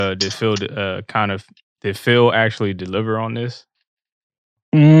did Phil actually deliver on this?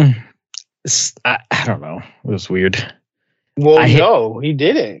 I don't know. It was weird. Well, no, he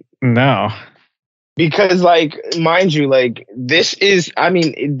didn't. No. Because, like, mind you, like, this is, I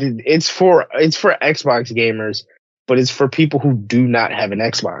mean, it's for Xbox gamers, but it's for people who do not have an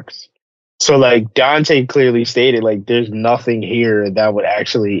Xbox. So, like, Dante clearly stated, like, there's nothing here that would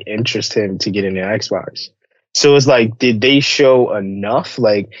actually interest him to get into Xbox. So it's like, did they show enough?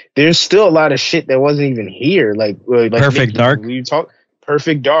 Like, there's still a lot of shit that wasn't even here. Like Perfect Dark.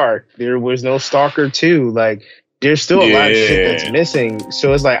 Perfect Dark. There was no Stalker 2. Like, there's still a lot of shit that's missing.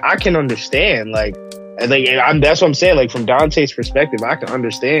 So it's like, I can understand, that's what I'm saying. Like, from Dante's perspective, I can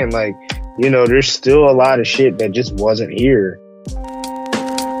understand, like, you know, there's still a lot of shit that just wasn't here.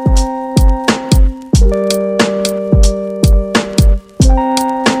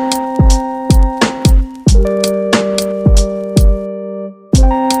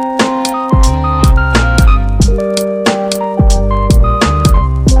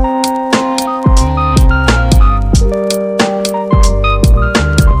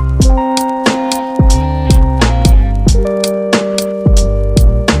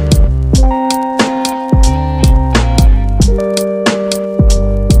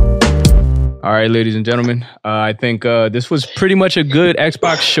 All right, ladies and gentlemen, I think this was pretty much a good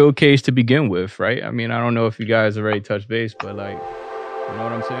Xbox showcase to begin with, right? I mean, I don't know if you guys already touched base, but, like, you know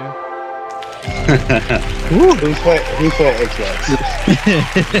what I'm saying? Who's playing Xbox?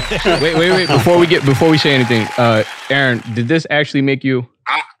 Wait. Before we say anything, Aaron, did this actually make you?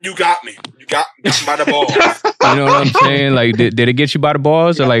 You got me. You got me by the balls. You know what I'm saying? Like, did it get you by the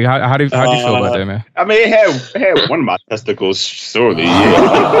balls, or like how do you feel about that, man? I mean, it had one of my testicles, surely.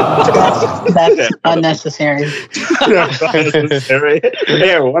 Yeah. That's unnecessary. It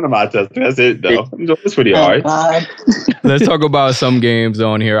had one of my testicles. That's it, though. It's pretty hard. Let's talk about some games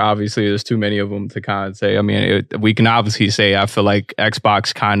on here. Obviously, there's too many of them to kind of say. I mean, we can obviously say I feel like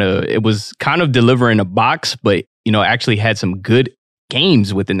Xbox was kind of delivering a box, but, you know, actually had some good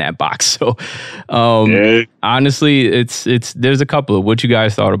games within that box. So honestly, it's there's a couple of what you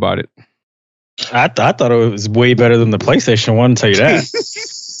guys thought about it. I thought it was way better than the PlayStation 1, tell you that.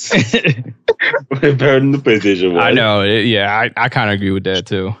 Way better than the PlayStation 1. I know. I kind of agree with that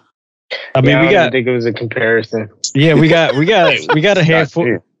too. I mean, I don't think it was a comparison. Yeah, we got a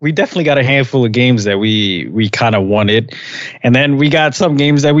handful. We definitely got a handful of games that we kind of wanted, and then we got some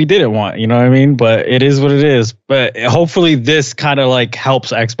games that we didn't want. You know what I mean? But it is what it is. But hopefully, this kind of like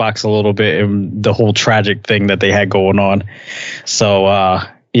helps Xbox a little bit in the whole tragic thing that they had going on. So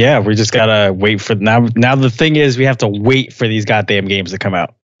yeah, we just gotta wait for now. Now the thing is, we have to wait for these goddamn games to come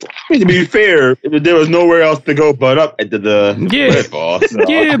out. I mean, to be fair, there was nowhere else to go but up into the ball. So,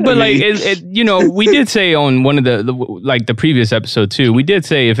 yeah, but like you know, we did say on one of the previous episode too. We did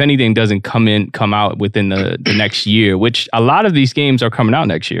say if anything doesn't come out within the next year, which a lot of these games are coming out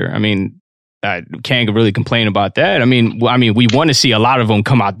next year. I mean, I can't really complain about that. I mean, we want to see a lot of them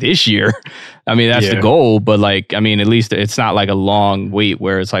come out this year. I mean, that's the goal. But like, I mean, at least it's not like a long wait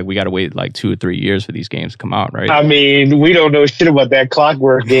where it's like we got to wait like 2 or 3 years for these games to come out, right? I mean, we don't know shit about that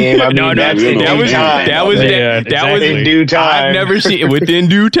Clockwork game. I mean, that was in due time. I've never seen within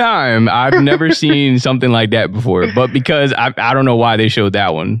due time. I've never seen something like that before. But because I don't know why they showed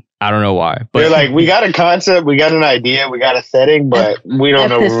that one. I don't know why. But they're like, we got a concept, we got an idea, we got a setting, but we don't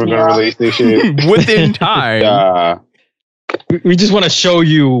know when we're going to release this shit. Within time. We just want to show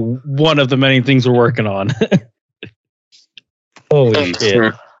you one of the many things we're working on. Holy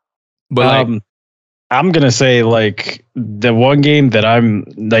shit. But I'm going to say, like, the one game that I'm,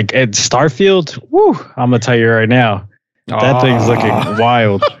 like, at Starfield, woo, I'm going to tell you right now, that thing's looking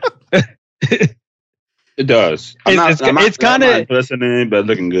wild. It does. It's kind of listening, but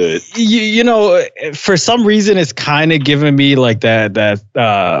looking good. You know, for some reason, it's kind of giving me like that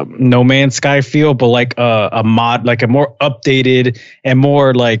No Man's Sky feel, but like a mod, like a more updated and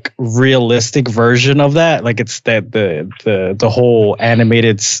more like realistic version of that. Like it's that the whole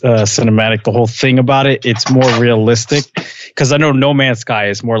animated cinematic, the whole thing about it. It's more realistic because I know No Man's Sky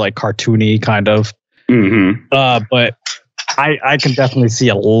is more like cartoony kind of. Mm-hmm. But I can definitely see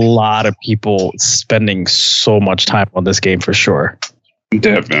a lot of people spending so much time on this game for sure.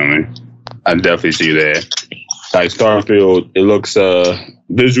 Definitely. I definitely see that. Like Starfield, it looks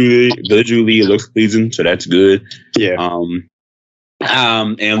visually it looks pleasing, so that's good. Yeah.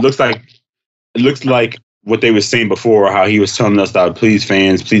 And it looks like what they were saying before, how he was telling us that please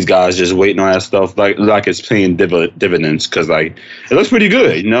fans, please guys, just waiting on that stuff, like it's paying dividends, because like it looks pretty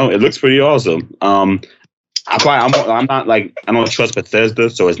good, you know, it looks pretty awesome. I'm not like, I don't trust Bethesda,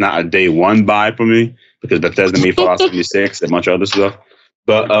 so it's not a day one buy for me because Bethesda made Fallout 76 and a bunch of other stuff.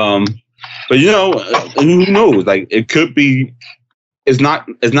 But who knows? Like it could be. It's not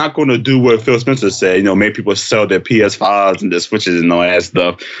going to do what Phil Spencer said. Make people sell their PS5s and their Switches and all that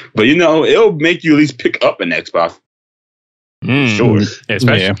stuff. But it'll make you at least pick up an Xbox. Sure,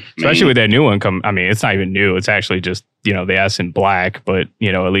 especially with that new one. It's not even new. It's actually just the S in black, but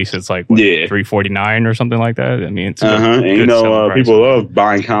at least it's like $349 or something like that. I mean, it's and people love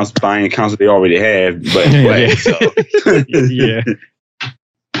buying accounts they already have, but anyway,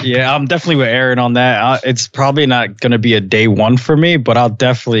 Yeah, I'm definitely with Aaron on that. It's probably not going to be a day one for me, but I'll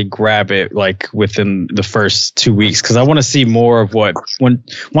definitely grab it like within the first 2 weeks because I want to see more of once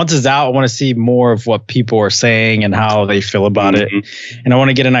it's out, I want to see more of what people are saying and how they feel about it. And I want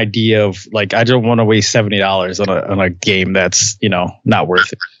to get an idea of like, I don't want to waste $70 on a game that's, not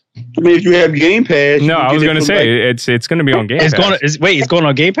worth it. I mean, if you have Game Pass. No, I was going to say it's going to be on Game Pass. It's going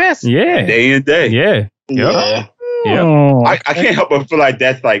on Game Pass? Yeah. Day and day. Yeah. Yeah. Yeah, I can't help but feel like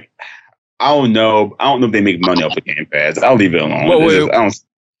that's like I don't know if they make money off of Game Pass. I'll leave it alone.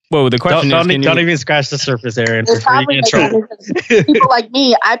 Well, the question don't even scratch the surface, Aaron. It's probably people like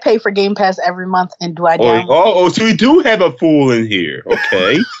me. I pay for Game Pass every month, and do I download? So we do have a fool in here.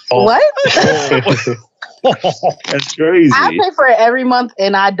 Okay. What? That's crazy. I pay for it every month,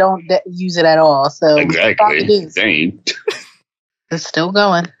 and I don't use it at all. So exactly. Dang. It's still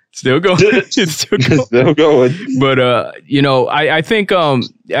going. Still going. It's still going. But I think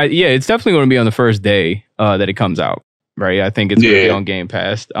it's definitely going to be on the first day that it comes out, right? I think it's going to be on Game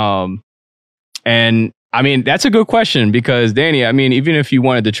Pass. And I mean that's a good question because Danny, I mean even if you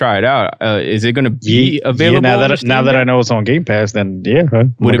wanted to try it out, is it going to be available? Now that I know it's on Game Pass, then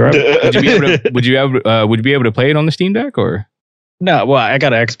would you be able to play it on the Steam Deck or? No, well I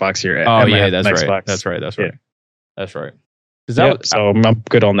got an Xbox here. Oh yeah, that's right. That's right. So I'm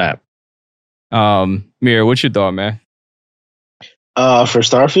good on that. Mir, what's your thought, man? For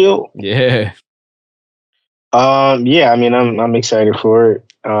Starfield? Yeah. I mean, I'm excited for it.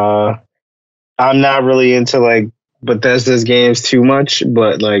 I'm not really into like Bethesda's games too much,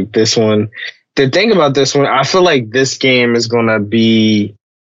 but like this one, the thing about this one, I feel like this game is gonna be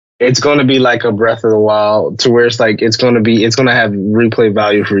like a Breath of the Wild to where it's like it's gonna have replay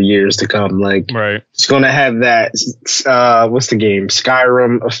value for years to come. Like right. It's gonna have that what's the game?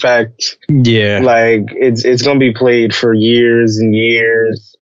 Skyrim effect. Yeah. Like it's gonna be played for years and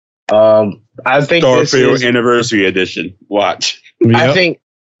years. I think Starfield Anniversary Edition. Watch. Yep.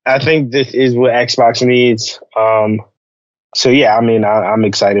 I think this is what Xbox needs. So yeah, I mean, I'm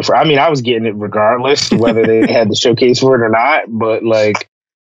excited for. I mean, I was getting it regardless whether they had the showcase for it or not. But like,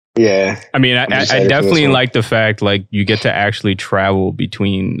 yeah. I mean, I definitely like the fact like you get to actually travel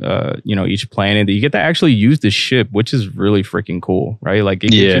between each planet. You get to actually use the ship, which is really freaking cool, right? Like it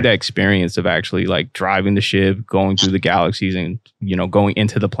gives you that experience of actually like driving the ship, going through the galaxies, and going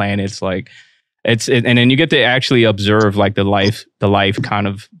into the planets, like. And then you get to actually observe like the life kind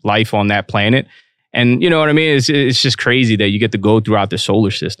of life on that planet. And you know what I mean? It's just crazy that you get to go throughout the solar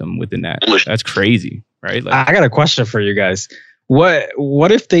system within that. That's crazy, right? Like, I got a question for you guys.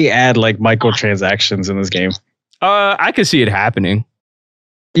 What if they add like microtransactions in this game? I could see it happening.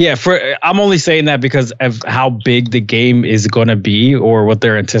 Yeah, I'm only saying that because of how big the game is going to be, or what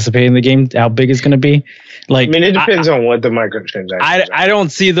they're anticipating the game how big it's going to be. Like, I mean, it depends on what the microtransactions. I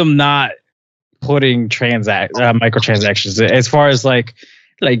don't see them not putting microtransactions as far as like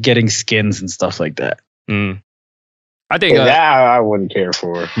getting skins and stuff like that. I think that I wouldn't care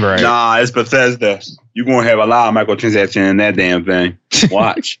for. Right? Nah, it's Bethesda. You're gonna have a lot of microtransactions in that damn thing.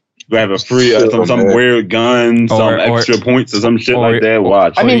 Watch. You have a free some weird gun, some extra points or some shit like that.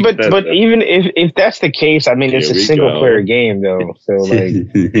 Watch. I mean, but even if that's the case, I mean, it's a single player game though. So like,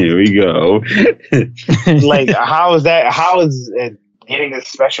 here we go. Like, how is that? How is it? Getting a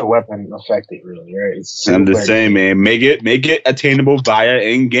special weapon affected, really, right? I'm just saying, man, make it attainable via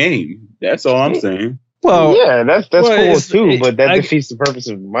in game. That's all I'm saying. Well, yeah, that's cool too, but that defeats the purpose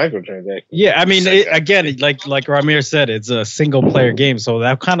of microtransactions. Yeah, I mean, again, like Ramir said, it's a single player game, so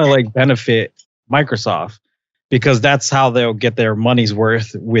that kind of like benefit Microsoft because that's how they'll get their money's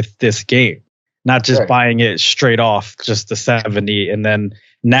worth with this game, not just buying it straight off, just the 70, and then.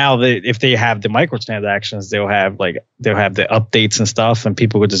 Now if they have the microtransactions, they'll have the updates and stuff, and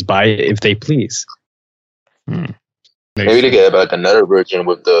people would just buy it if they please. Maybe they get like another version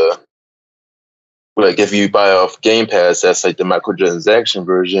with like if you buy off Game Pass, that's like the microtransaction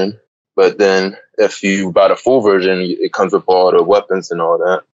version. But then if you buy the full version, it comes with all the weapons and all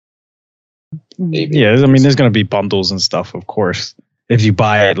that. Maybe. Yeah, I mean, there's gonna be bundles and stuff, of course, if you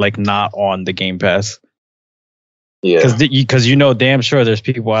buy it like not on the Game Pass. Yeah, because damn sure there's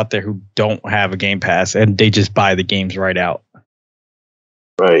people out there who don't have a Game Pass and they just buy the games right out.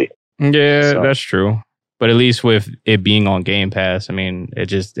 Right. Yeah, that's true. But at least with it being on Game Pass, I mean, it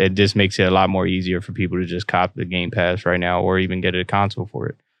just makes it a lot more easier for people to just cop the Game Pass right now, or even get a console for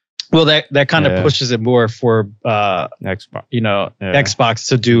it. Well, that kind of pushes it more for Xbox, Xbox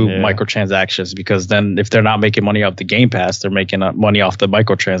to do microtransactions, because then if they're not making money off the Game Pass, they're making money off the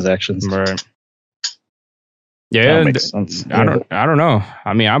microtransactions. Right. Yeah, I don't know.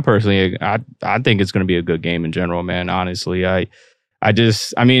 I mean, I'm personally, I think it's going to be a good game in general, man. Honestly, I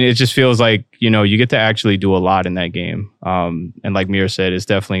mean, it just feels like, you get to actually do a lot in that game. And like Mir said, it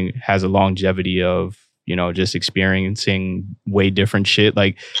definitely has a longevity of, just experiencing way different shit.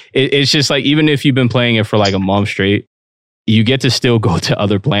 Like it's just like, even if you've been playing it for like a month straight, you get to still go to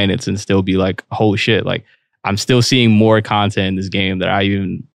other planets and still be like, holy shit, like I'm still seeing more content in this game that I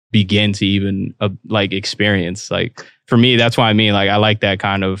even begin to even like experience. Like for me, that's why I mean, like I like that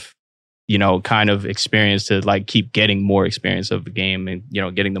kind of experience to like keep getting more experience of the game and,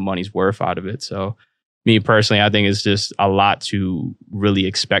 getting the money's worth out of it. So me personally, I think it's just a lot to really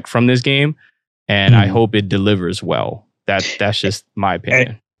expect from this game. And I hope it delivers well. That's just my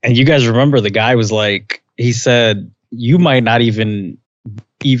opinion. And you guys remember the guy was like, he said, you might not even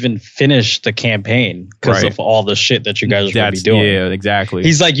finish the campaign because of all the shit that you guys are going to be doing. Yeah, exactly.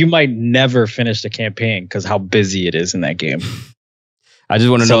 He's like, you might never finish the campaign because how busy it is in that game. I just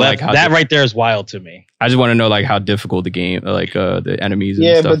want to know that right there is wild to me. I just want to know like how difficult the game, like the enemies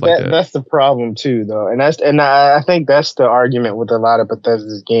and stuff but like that. That's the problem too, though, and I think that's the argument with a lot of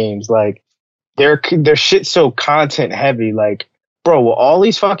Bethesda's games. Like their shit so content heavy. Like, bro, with all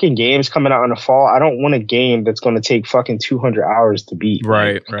these fucking games coming out in the fall, I don't want a game that's going to take fucking 200 hours to beat.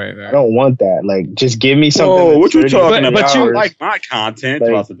 Right. I don't want that. Like, just give me something. Oh, what you talking about? But you like my content.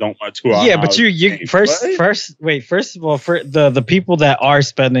 Like, I don't want 2 hours. Yeah, but you first of all, for the people that are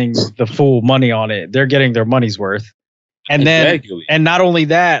spending the full money on it, they're getting their money's worth. And and not only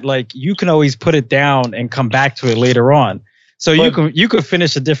that, like you can always put it down and come back to it later on. So you could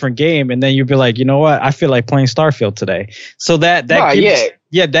finish a different game and then you'd be like, you know what? I feel like playing Starfield today. So that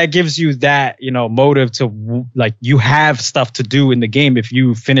gives you that, motive to like, you have stuff to do in the game if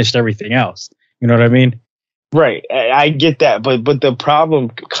you finished everything else. You know what I mean? Right. I get that. But the problem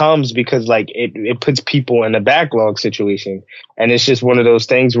comes because like it puts people in a backlog situation. And it's just one of those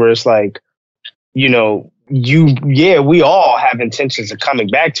things where it's like, we all have intentions of coming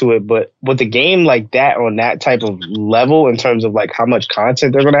back to it, but with a game like that on that type of level in terms of like how much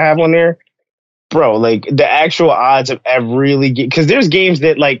content they're going to have on there, bro, like the actual odds of ever really because there's games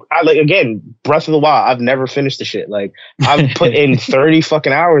that again, Breath of the Wild, I've never finished the shit. Like I've put in 30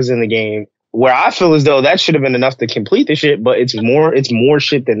 fucking hours in the game where I feel as though that should have been enough to complete the shit, but it's more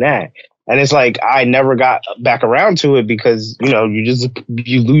shit than that. And it's like, I never got back around to it because,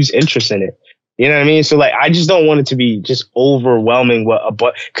 you lose interest in it. You know what I mean? So like, I just don't want it to be just overwhelming.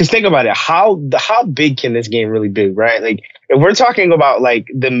 Because think about it, how big can this game really be, right? Like, if we're talking about like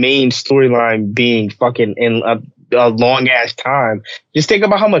the main storyline being fucking in a long ass time, just think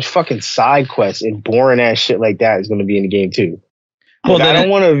about how much fucking side quests and boring ass shit like that is going to be in the game too. Well, I don't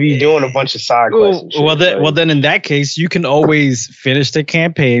want to be doing a bunch of side quests. Well, then in that case, you can always finish the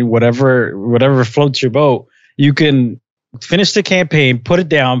campaign, whatever floats your boat. You can finish the campaign, put it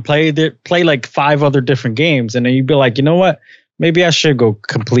down, play like 5 other different games, and then you'd be like, you know what? Maybe I should go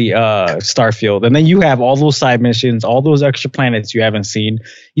complete Starfield. And then you have all those side missions, all those extra planets you haven't seen.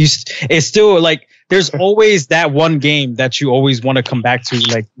 It's still like there's always that one game that you always want to come back to,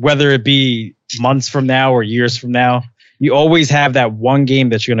 like whether it be months from now or years from now. You always have that one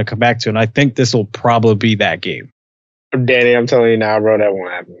game that you're going to come back to, and I think this will probably be that game. Danny, I'm telling you now, bro, that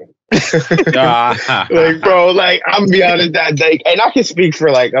won't happen. Like, bro, like I'm gonna be honest, that like, and I can speak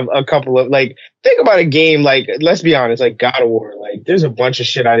for like a couple of like, think about a game like, let's be honest, like God of War. Like, there's a bunch of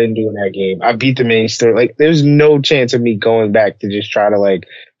shit I didn't do in that game. I beat the main story. Like, there's no chance of me going back to just try to like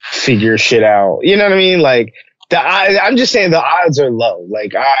figure shit out. You know what I mean? Like, I'm just saying the odds are low.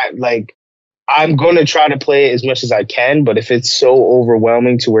 I'm going to try to play it as much as I can, but if it's so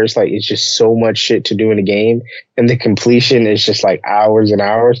overwhelming to where it's like, it's just so much shit to do in a game and the completion is just like hours and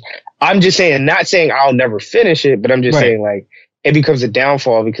hours. I'm just saying, not saying I'll never finish it, but I'm just saying like, it becomes a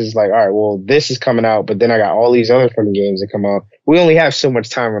downfall because it's like, all right, well, this is coming out, but then I got all these other fucking games that come out. We only have so much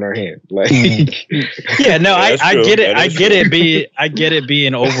time on our hands. Like, yeah, no, I get it. I get it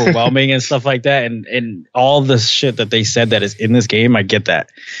being overwhelming and stuff like that. And all the shit that they said that is in this game, I get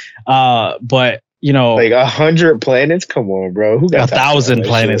that. But you know, like 100 planets. Come on, bro. Who got 1,000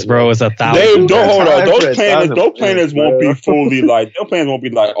 planets, bro? It's 1,000. Don't hold on. Those planets won't be fully like. Those planets won't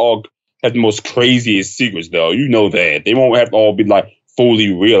be like all have the most craziest secrets, though. You know that they won't have to all be like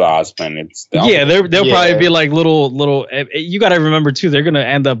fully realized planets. Yeah, they'll probably be like little. You got to remember too, they're gonna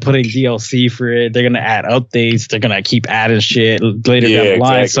end up putting DLC for it. They're gonna add updates. They're gonna keep adding shit later down the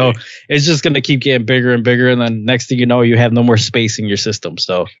line. So it's just gonna keep getting bigger and bigger, and then next thing you know, you have no more space in your system.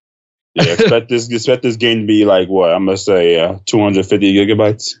 So yeah, expect this game to be like what I'm gonna say, 250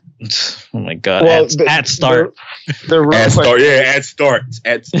 gigabytes. Oh my god! Well, at start.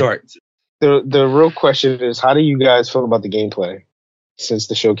 At start. The real question is, how do you guys feel about the gameplay since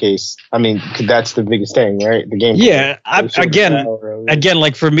the showcase? I mean, that's the biggest thing, right? The gameplay. Yeah, again,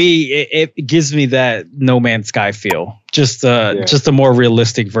 like for me, it gives me that No Man's Sky feel. Just a more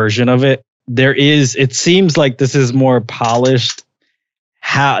realistic version of it. It seems like this is more polished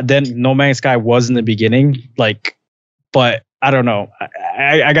than No Man's Sky was in the beginning. Like, but I don't know.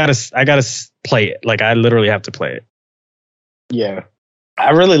 I gotta play it. Like, I literally have to play it. Yeah.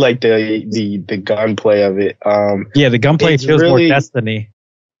 I really like the gunplay of it. The gunplay feels more Destiny.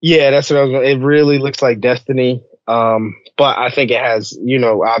 Yeah, that's what I was going. It really looks like Destiny. But I think it has,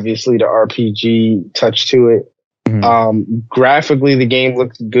 obviously the RPG touch to it. Mm-hmm. Graphically, the game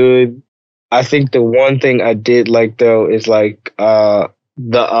looks good. I think the one thing I did like though is like I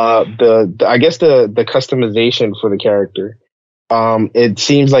guess the customization for the character. It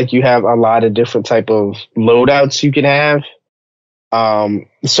seems like you have a lot of different type of loadouts you can have.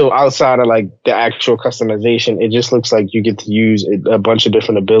 So outside of like the actual customization, it just looks like you get to use a bunch of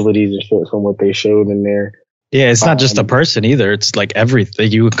different abilities and shit from what they showed in there. Yeah, it's not just a person either. It's like everything.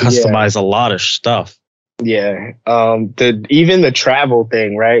 You customize a lot of stuff. Yeah. Even the travel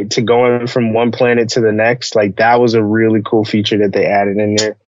thing, right? To going from one planet to the next, like that was a really cool feature that they added in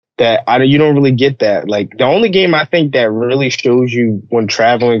there. You don't really get that. Like the only game I think that really shows you when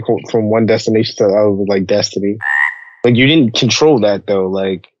traveling from one destination to the other was like Destiny. Like you didn't control that though.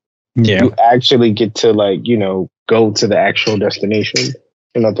 Like you actually get to like, go to the actual destination.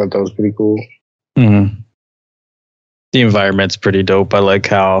 And I thought that was pretty cool. Mm-hmm. The environment's pretty dope. I like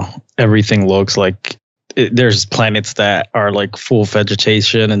how everything looks like. There's planets that are like full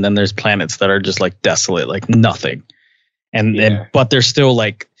vegetation, and then there's planets that are just like desolate, like nothing. But they're still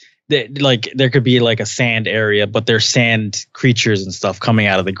like there could be like a sand area, but there's sand creatures and stuff coming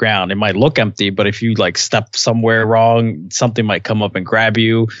out of the ground. It might look empty, but if you like step somewhere wrong, something might come up and grab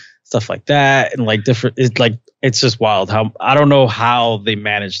you, stuff like that. And like different, it's just wild how I don't know how they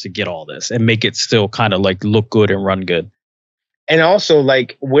managed to get all this and make it still kind of like look good and run good. And also,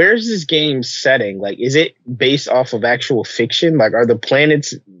 like, where's this game setting? Like, is it based off of actual fiction? Like, are the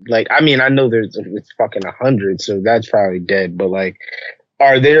planets like? I mean, I know it's fucking 100, so that's probably dead. But like,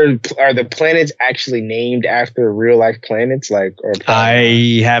 are the planets actually named after real life planets? Like, or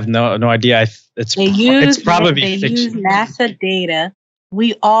I have no idea. It's probably they use NASA data.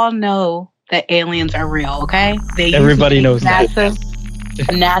 We all know that aliens are real. Okay, everybody knows NASA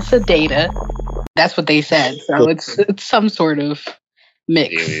data. That's what they said. So it's some sort of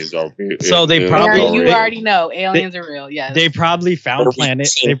mix. Aliens are real. So they probably you already know aliens are real. Yes. They probably found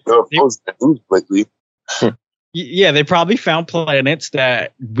planets. Yeah, they probably found planets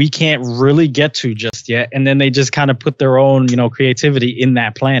that we can't really get to just yet, and then they just kind of put their own, creativity in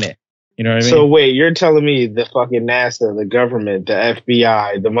that planet. You know what I mean? So wait, you're telling me the fucking NASA, the government, the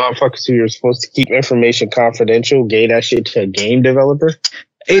FBI, the motherfuckers who you're supposed to keep information confidential gave that shit to a game developer?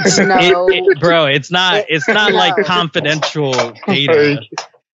 It's bro. It's not like confidential data.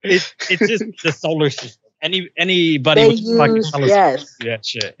 It's just the solar system. Anybody with fucking that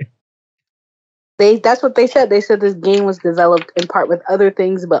shit. That's what they said. They said this game was developed in part with other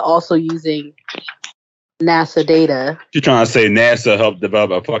things, but also using NASA data. You trying to say NASA helped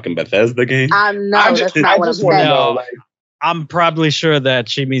develop a fucking Bethesda game? That's not what I'm saying. No, I'm probably sure that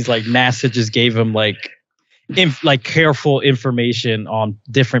she means like NASA just gave him like careful information on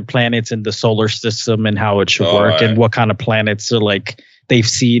different planets in the solar system and how it should work and what kind of planets are like they've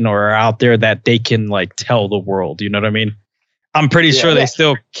seen or are out there that they can like tell the world. You know what I mean? I'm pretty sure they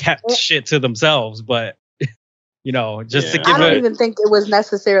still kept shit to themselves, but to give I don't even think it was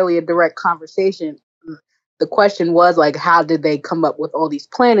necessarily a direct conversation. The question was like, how did they come up with all these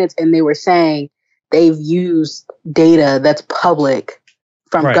planets? And they were saying they've used data that's public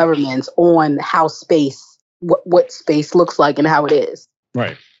from governments on how space, what space looks like and how it is.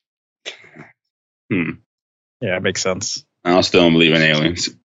 Right. Yeah, it makes sense. I still don't believe in aliens.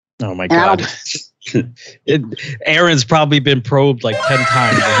 Oh my God. Aaron's probably been probed like 10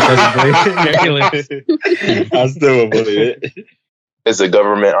 times. I still don't believe it. It's a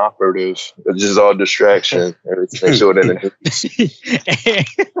government operative. It's just all distraction. Everything showed in the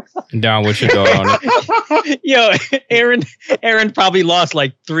news. Down with your dog on it. Yo, Aaron probably lost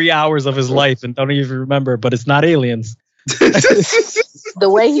like 3 hours of his life and don't even remember, but it's not aliens. The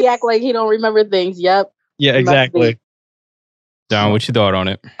way he act like he don't remember things. Yep. Yeah, exactly. Don, what you thought on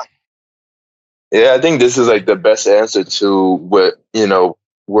it? Yeah, I think this is like the best answer to what,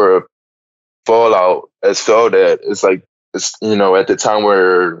 where Fallout has felt at. It's like, it's, at the time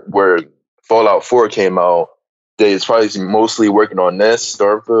where Fallout 4 came out, they was probably mostly working on this,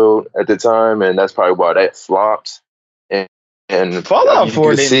 Starfield, at the time, and that's probably why that flopped. And Fallout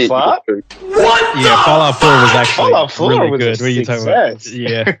 4 didn't flop. What? Yeah, Fallout 4 was actually Fallout 4 really was good. a What are you talking about? success.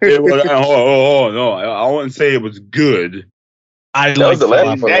 Yeah. No, I wouldn't say it was good. I That like was the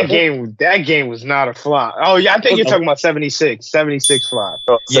last one. That game was not a flop. Oh yeah, I think you're talking about 76 flop.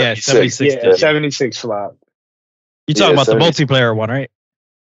 Oh, Yeah, 76. Yeah, 76 flop. You talking Yeah, about the 76. multiplayer one, right?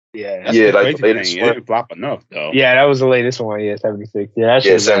 Yeah, That's Yeah, the like crazy the latest thing. It one. didn't flop enough though. yeah, that was the latest one. Yeah, 76. Yeah, that Yeah,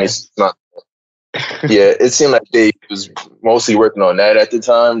 shit was 76. Yeah, it seemed like they was mostly working on that at the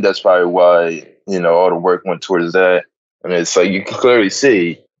time. That's probably why, all the work went towards that. I mean, it's like you can clearly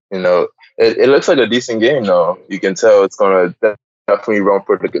see, it looks like a decent game though. You can tell it's gonna definitely run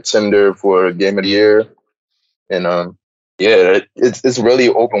for the contender for Game of the Year. And yeah, it's really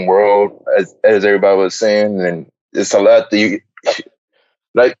open world as everybody was saying, and it's a lot that you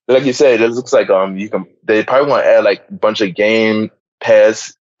like you said, it looks like they probably want to add like a bunch of Game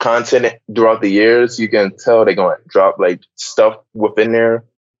Pass content throughout the years. You can tell they're gonna drop like stuff within there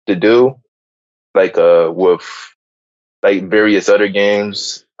to do, like with like various other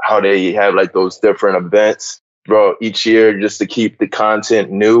games, how they have like those different events throughout each year just to keep the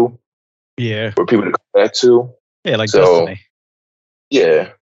content new Yeah. for people to come back to. Yeah, like So- Destiny. Yeah.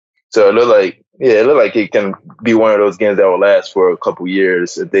 So it looked like it can be one of those games that will last for a couple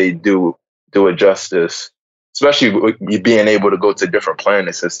years if they do it justice. Especially with you being able to go to different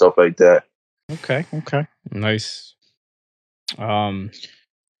planets and stuff like that. Okay. Nice.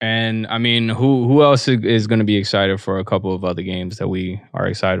 And I mean, who else is going to be excited for a couple of other games that we are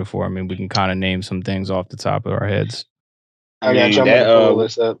excited for? I mean, we can kind of name some things off the top of our heads. I got you. I'm gonna pull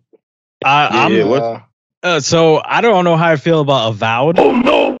this up. So I don't know how I feel about Avowed. Oh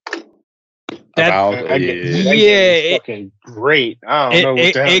no! Avowed, That yeah, game is fucking great. I don't know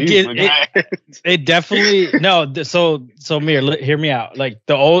what the hell you forgot. It definitely no. So Mir, hear me out. Like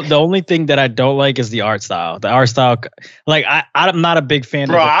the only thing that I don't like is the art style. The art style, like I'm not a big fan.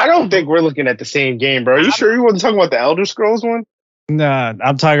 Bro, of I don't think we're looking at the same game, bro. Are you sure you wasn't talking about the Elder Scrolls one? Nah,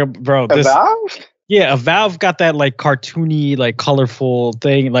 I'm talking, bro. This, Avowed? yeah, Valve got that like cartoony, like colorful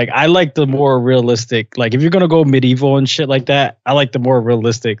thing. Like I like the more realistic. Like if you're gonna go medieval and shit like that, I like the more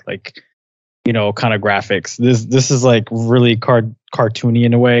realistic, like kind of graphics. This is like really cartoony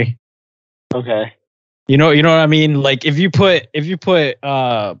in a way. Okay. You know what I mean? Like if you put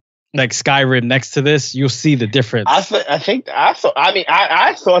like Skyrim next to this, you'll see the difference. I thought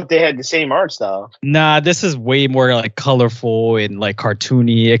they had the same art style. Nah, this is way more like colorful and like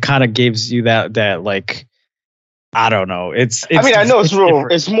cartoony. It kind of gives you that like, I don't know. It's I mean, I know it's real.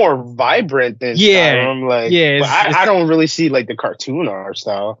 different. It's more vibrant than Skyrim. Like, yeah, but I don't really see like the cartoon art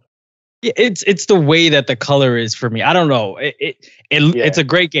style. Yeah, it's the way that the color is for me. I don't know. It's a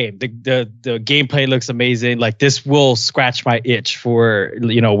great game. The gameplay looks amazing. Like this will scratch my itch for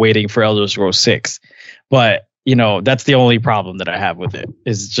waiting for Elder Scrolls 6. But that's the only problem that I have with it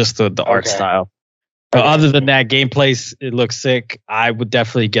is just the art style. But other than that, gameplay it looks sick. I would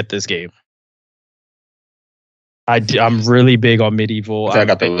definitely get this game. I'm really big on medieval. I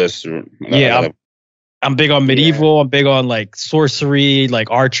got the list. I'm big on medieval. I'm big on like sorcery, like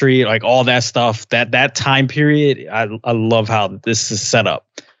archery, like all that stuff. That time period, I love how this is set up.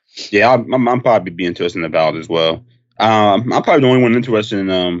 Yeah, I'm probably be interested in Avowed as well. I'm probably the only one interested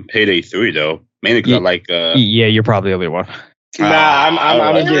in Payday 3 though, mainly because I like. Yeah, you're probably the only one. Nah, I'm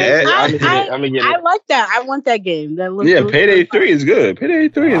gonna get it. I'm gonna get it. I like that. I want that game. That looks Payday 3 is good. Payday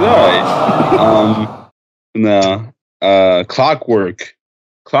 3 is alright. Clockwork.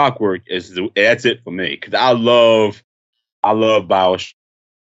 Clockwork that's it for me because I love BioShock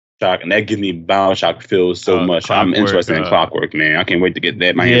and that gives me BioShock feels so much. I'm interested in Clockwork, man. I can't wait to get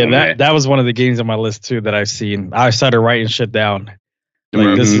that. That was one of the games on my list too that I've seen. I started writing shit down.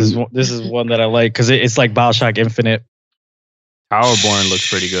 Like this is one that I like because it's like BioShock Infinite. Towerborn looks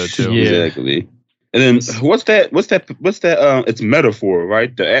pretty good too. Yeah. Exactly. And then what's that? It's Metaphor,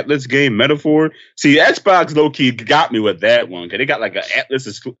 right? The Atlas game Metaphor. See, Xbox low key got me with that one because they got like an Atlas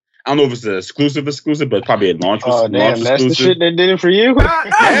exclusive. I don't know if it's an exclusive, but it's probably a launch. Oh damn, that's the shit that did it for you.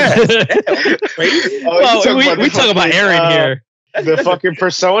 We talk about Aaron here. The fucking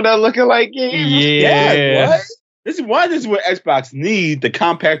Persona looking like yeah. What? This is what Xbox need to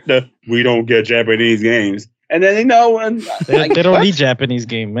compact the we don't get Japanese games. And then and they don't need Japanese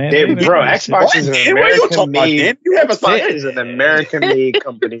game, man. Bro, Xbox is an American-made. You have Xbox is an American-made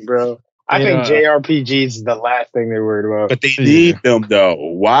company, bro. I think JRPGs is the last thing they're worried about. But they need them though.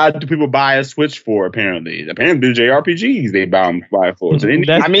 Why do people buy a Switch for? Apparently JRPGs they buy for. So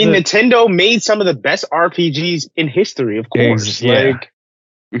Nintendo made some of the best RPGs in history, of course. Yeah.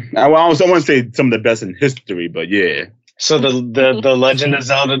 I won't say some of the best in history, but yeah. So the Legend of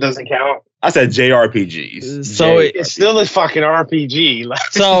Zelda doesn't count. I said JRPGs. So it's still a fucking RPG.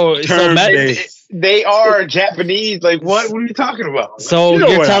 They are Japanese. Like what are you talking about? So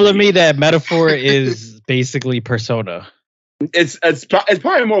you're telling me that Metaphor is basically Persona? It's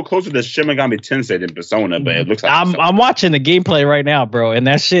probably more closer to Shin Megami Tensei than Persona, but it looks like I'm watching the gameplay right now, bro, and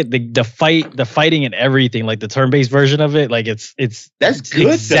that shit, the fighting and everything, like the turn-based version of it, like it's that's good.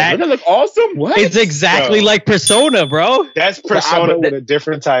 Doesn't it look awesome? What? It's exactly like Persona, bro. That's Persona with a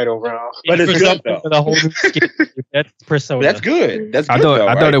different title, bro. But it's good though. The whole new skin. That's Persona. That's good. That's good.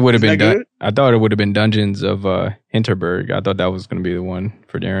 I thought it would have been I thought it would have been Dungeons of Hinterberg. I thought that was going to be the one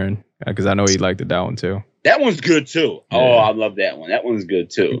for Darren because I know he liked that one too. That one's good too. Yeah. Oh, I love that one. That one's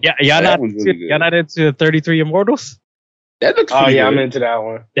good too. Yeah, y'all not into 33 Immortals? That looks. Oh yeah, I'm into that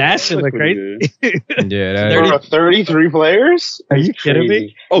one. That shit look crazy. Yeah, there are 33 players. Are you kidding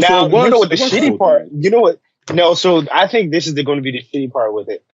me? Oh, now so you know what the shitty part? You know what? No, so I think this is going to be the shitty part with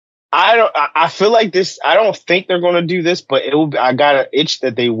it. I feel like this. I don't think they're going to do this, but it will. I got an itch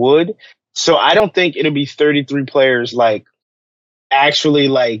that they would. So I don't think it'll be 33 players. Like actually,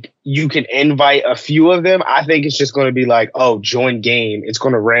 like you can invite a few of them. I think it's just going to be like, oh, join game. It's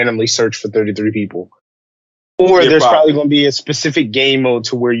going to randomly search for 33 people. Or there's probably going to be a specific game mode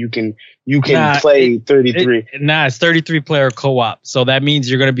to where you can play 33. It's 33 player co-op. So that means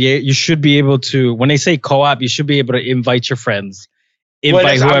you should be able to, when they say co-op, you should be able to invite your friends.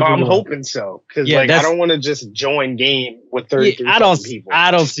 I'm hoping so. Because I don't want to just join game with 33 people. I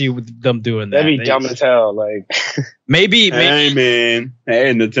don't see them doing that. That'd be dumb as hell. Like maybe. Hey man,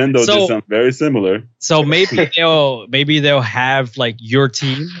 Nintendo did something very similar. So maybe they'll have like your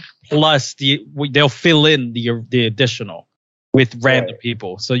team. Plus, they'll fill in the additional with random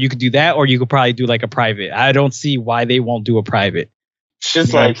people. So you could do that, or you could probably do like a private. I don't see why they won't do a private. It's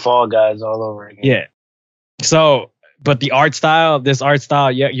just like Fall Guys all over again. Yeah. So, but this art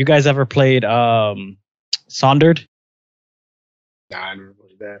style, yeah. You guys ever played Sondered? Nah, I never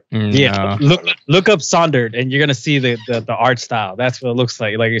played that. Yeah. Look up Sondered, and you're gonna see the art style. That's what it looks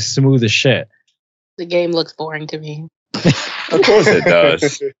like. Like it's smooth as shit. The game looks boring to me. Of course it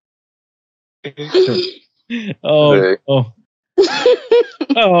does. Oh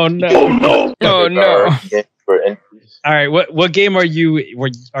no! Oh no! All right, what game are you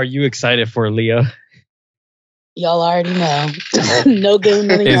excited for, Leah? Y'all already know. No game.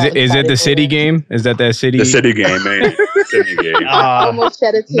 Is it the city game? Is that city? The city game, man. City game. I almost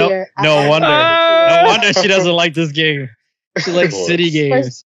shed a tear. No wonder she doesn't like this game. She likes city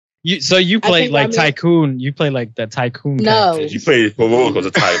games. You play like Tycoon. You play like the Tycoon. No. You play what was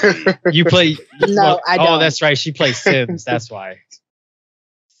a Tycoon? You play. No, I don't. Oh, that's right. She plays Sims. That's why.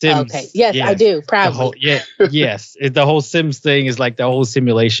 Sims. Okay. Yes, I do. Proudly. Yes. The whole Sims thing is like the whole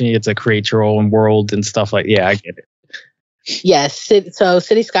simulation. It's a create your own world and stuff like. Yeah, I get it. Yes. So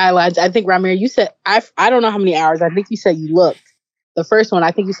City Skylines. I think Ramir, you said I don't know how many hours. I think you said you looked. The first one, I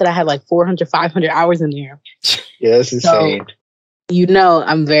think you said I had like 400, 500 hours in there. Yeah, that's insane. You know,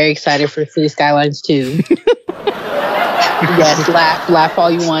 I'm very excited for City Skylines 2. Yes, laugh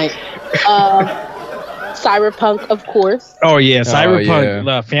all you want. Cyberpunk, of course. Oh yeah,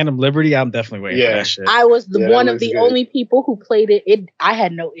 Cyberpunk, Phantom Liberty. I'm definitely waiting for that shit. I was one of the only people who played it. I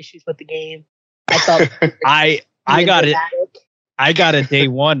had no issues with the game. I thought I got it. I got it day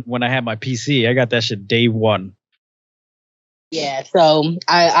one when I had my PC. I got that shit day one. Yeah, so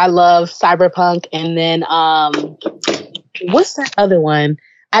I love Cyberpunk, and then what's that other one?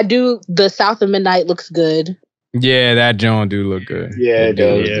 I do the South of Midnight looks good. Yeah, that John do look good. Yeah, it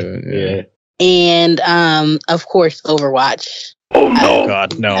does. Yeah. And of course, Overwatch. Oh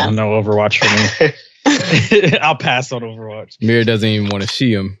God, no Overwatch for me. I'll pass on Overwatch. Mir doesn't even want to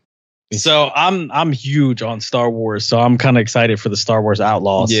see him. So I'm huge on Star Wars, so I'm kind of excited for the Star Wars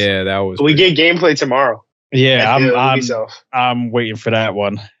Outlaws. Yeah, that was. We get gameplay tomorrow. Yeah, I'm waiting for that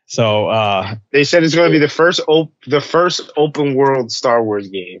one. So they said it's going to be the first open world Star Wars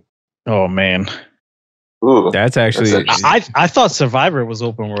game. Oh man. Ooh, that's actually. I thought Survivor was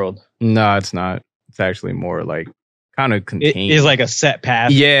open world. No, it's not. It's actually more like kind of contained. It is like a set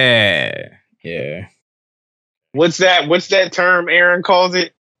path. Yeah. What's that term Aaron calls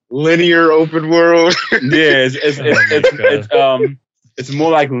it? Linear open world. Yeah, It's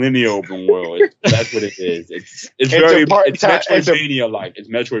more like linear open world. That's what it is. It's very Metroidvania-like. It's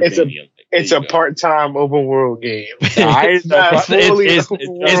Metroidvania. It's a part-time open world game. It's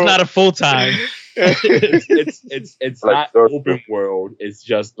not a full-time. It's not open world. It's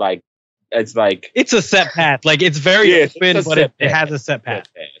just like it's a set path. Like it's very open, but it has a set path.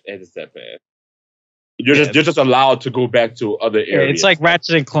 It has a set path. You're just allowed to go back to other areas. It's like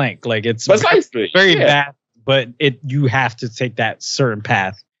Ratchet and Clank. Like it's very vast, but you have to take that certain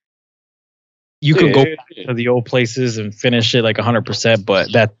path. You can go back to the old places and finish it like 100%,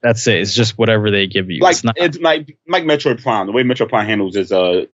 but that's it. It's just whatever they give you. Like it's like Metroid Prime. The way Metroid Prime handles its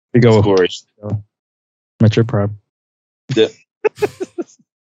exploration. Metroid Prime. It's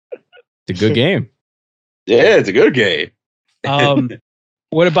a good game. Yeah, it's a good game.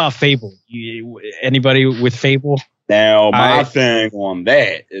 What about Fable? Anybody with Fable? Now, my thing on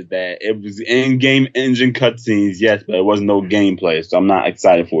that is that it was in-game engine cutscenes, yes, but it wasn't no gameplay, so I'm not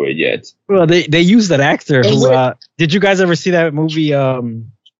excited for it yet. Well, they used that actor who. Did you guys ever see that movie, the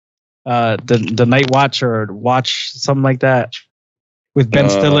Night Watch or Watch, something like that, with Ben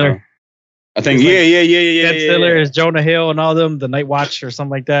Stiller? I think, Ben Stiller is Jonah Hill and all them, the Night Watch or something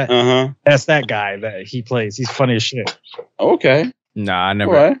like that. That's that guy that he plays. He's funny as shit. Okay. Nah, I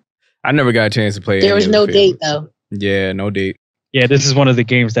never got a chance to play. There was no date though. Yeah, no date. Yeah, this is one of the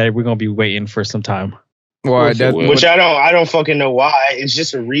games that we're gonna be waiting for some time. Which I don't fucking know why. It's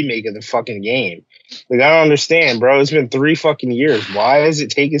just a remake of the fucking game. Like I don't understand, bro. It's been 3 fucking years. Why is it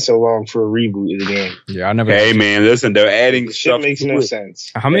taking so long for a reboot of the game? Yeah, I never. Hey man, listen, they're adding shit. Stuff makes no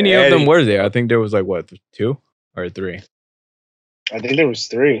sense. How many of them were there? I think there was like what, 2 or 3? I think there was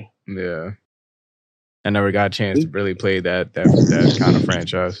 3. Yeah. I never got a chance to really play that kind of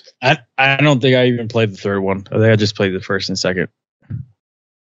franchise. I don't think I even played the third one. I think I just played the first and second.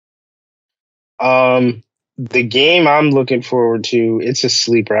 The game I'm looking forward to, it's a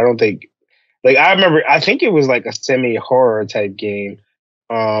sleeper. I don't think, like I think it was like a semi-horror type game.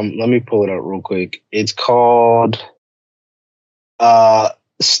 Let me pull it up real quick. It's called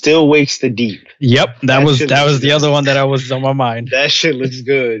Still Wakes the Deep. Yep, that was the other one that was on my mind. That shit looks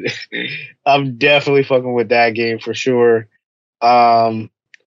good. I'm definitely fucking with that game for sure.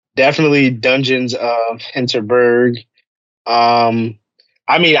 Definitely Dungeons of Hinterberg.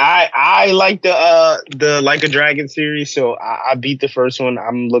 I mean, I like the Like a Dragon series, so I beat the first one.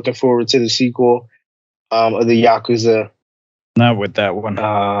 I'm looking forward to the sequel of the Yakuza. Not with that one.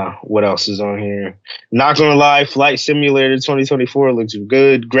 What else is on here? Not gonna lie, Flight Simulator 2024 looks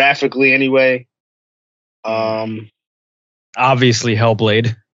good graphically anyway. Obviously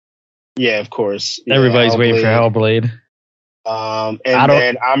Hellblade. Yeah, of course. Everybody's waiting for Hellblade.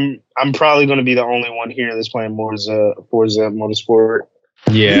 And I'm probably gonna be the only one here that's playing Forza Motorsport.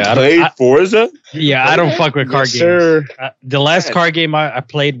 Yeah, I played Forza. Yeah, I don't fuck with car games. Sir. The last car game I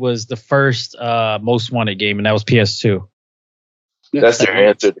played was the first Most Wanted game, and that was PS2. That's their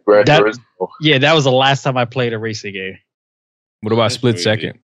answer to Gran Turismo. Yeah, that was the last time I played a racing game. What about Split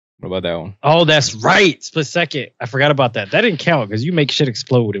Second? What about that one? Oh, that's right, Split Second. I forgot about that. That didn't count because you make shit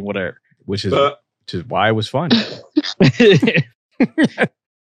explode and whatever. Which is why it was fun. That's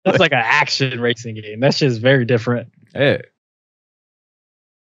like an action racing game. That shit's very different. Yeah.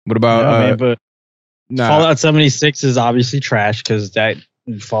 What about Fallout 76 is obviously trash because that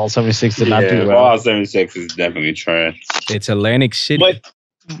Fallout 76 did not do well. Fallout 76 is definitely trash. It's Atlantic City. But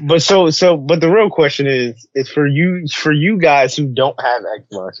the real question is for you guys who don't have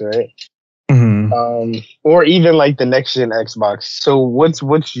Xbox, right? Mm-hmm. Or even like the next gen Xbox. So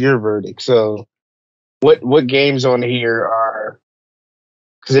what's your verdict? So what games on here are?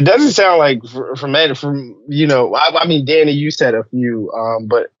 Because it doesn't sound like from you know, I mean, Danny, you said a few,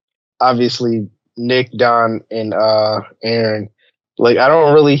 but obviously Nick, Don, and Aaron, like I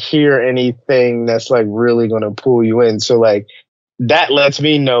don't really hear anything that's like really going to pull you in. So like that lets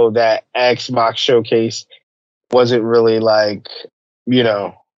me know that Xbox Showcase wasn't really like, you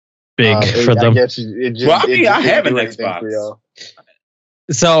know, big for them. I guess I have an Xbox.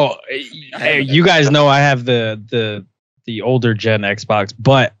 So you guys know I have the older gen Xbox,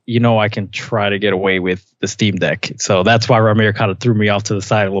 but you know I can try to get away with the Steam Deck. So that's why Ramir kind of threw me off to the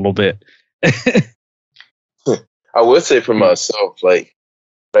side a little bit. I would say for myself, like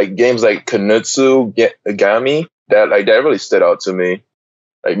games like Kunitsu, Gami, that really stood out to me.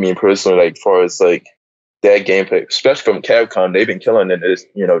 Like me personally, like as far as like that gameplay, especially from Capcom, they've been killing it this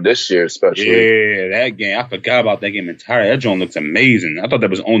year especially. Yeah, that game. I forgot about that game entirely. That joint looks amazing. I thought that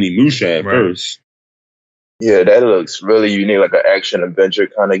was only Musha at first. Yeah, that looks really unique, like an action adventure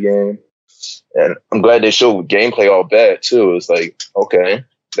kind of game. And I'm glad they showed gameplay all bad too. It's like, okay,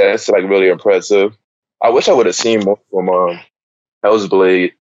 that's like really impressive. I wish I would have seen more from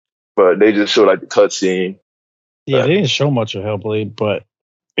Hellblade, but they just showed like the cutscene. Yeah, they didn't show much of Hellblade, but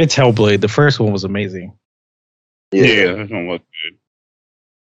it's Hellblade. The first one was amazing. Yeah, that one was good.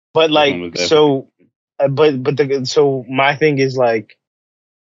 But like, so my thing is like,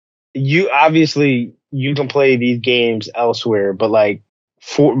 you obviously you can play these games elsewhere, but like,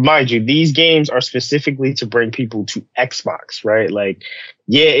 for mind you, these games are specifically to bring people to Xbox, right? Like,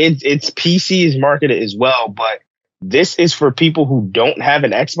 yeah, it's PC is marketed as well, but this is for people who don't have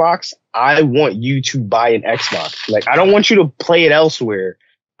an Xbox. I want you to buy an Xbox. Like, I don't want you to play it elsewhere.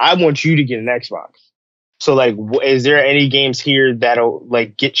 I want you to get an Xbox. So, like, is there any games here that'll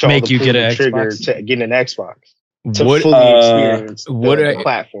like get y'all Make to you pull get the an trigger Xbox? to get an Xbox to What fully experience the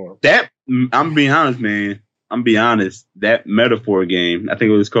platform? That I'm being honest, man. I'm being honest. That Metaphor game, I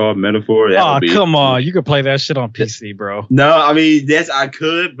think it was called Metaphor. Oh, come on. You could play that shit on PC, bro. No, I mean, yes, I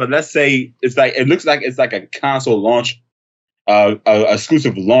could, but let's say it's like, it looks like it's like a console launch,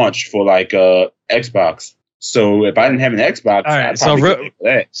 exclusive launch for like Xbox. So if I didn't have an Xbox, all right, I'd probably go for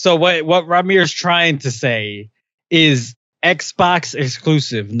that. So what Ramir's trying to say is Xbox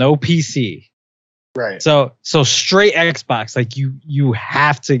exclusive, no PC. Right. So straight Xbox, like you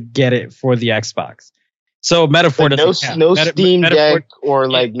have to get it for the Xbox. So Metaphor But doesn't count. no Steam Metaphor, Deck or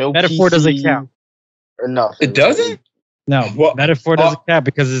like no Metaphor PC doesn't count. or nothing. It doesn't? No, Well, Metaphor doesn't count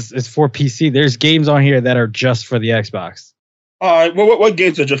because it's for PC. There's games on here that are just for the Xbox. All right. Well, what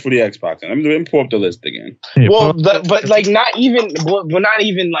games are just for the Xbox? Let me pull up the list again. Well, but like not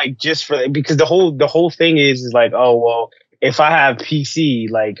even like just for, because the whole thing is like, oh well, if I have PC,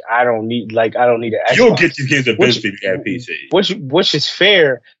 like I don't need an Xbox. You'll get these games eventually if you have PC. Which is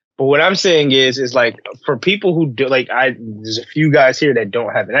fair. But what I'm saying is like, for people who do, like, there's a few guys here that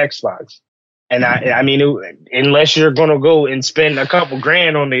don't have an Xbox, and I mean, unless you're gonna go and spend a couple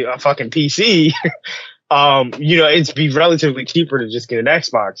grand on a fucking PC, it'd be relatively cheaper to just get an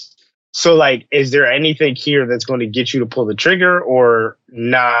Xbox. So like, is there anything here that's going to get you to pull the trigger, or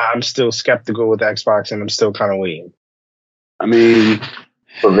nah? I'm still skeptical with Xbox, and I'm still kind of waiting. I mean,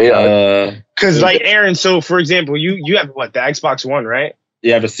 for me, because like Aaron, so for example, you have what, the Xbox One, right?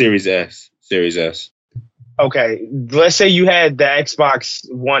 You have a Series S. Okay, let's say you had the Xbox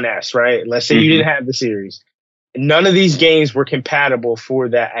One S, right? Let's say you didn't have the Series. None of these games were compatible for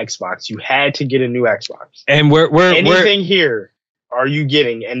that Xbox. You had to get a new Xbox. And we're here, are you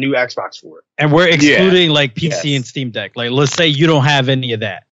getting a new Xbox for it? And we're excluding like PC and Steam Deck. Like, let's say you don't have any of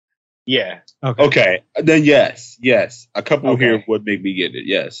that. Yeah. Okay. Then yes. A couple here would make me get it.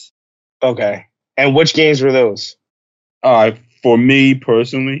 Yes. Okay. And which games were those? For me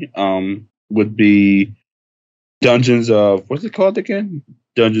personally, would be Dungeons of, what's it called again?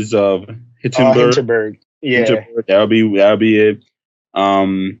 Dungeons of Hinterberg. Yeah. That'll be it.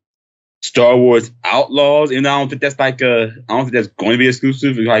 Star Wars Outlaws, and I don't think that's I don't think that's going to be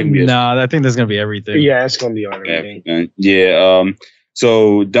exclusive. I think there's going to be everything. Yeah, it's going to be on everything. Yeah.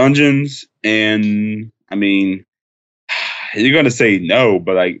 So Dungeons, and I mean, you're gonna say no,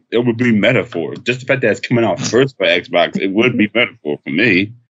 but like, it would be Metaphor. Just the fact that it's coming out first for Xbox, it would be Metaphor for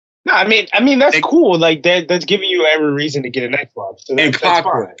me. No, I mean that's cool. Like that's giving you every reason to get an Xbox. So and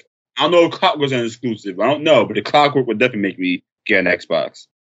Clockwork. I don't know if Clockwork's an exclusive. I don't know, but the Clockwork would definitely make me get an Xbox.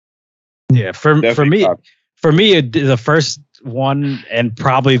 Yeah, for me, the first one and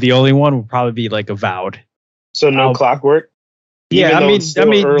probably the only one would probably be like Avowed. So no Clockwork. Yeah,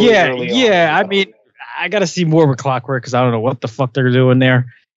 I mean, I gotta see more with Clockwork because I don't know what the fuck they're doing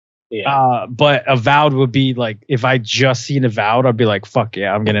there. Yeah. But Avowed would be like, if I just seen Avowed, I'd be like, fuck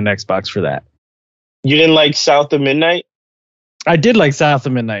yeah, I'm getting an Xbox for that. You didn't like South of Midnight? I did like South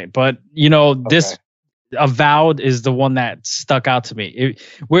of Midnight, but this Avowed is the one that stuck out to me.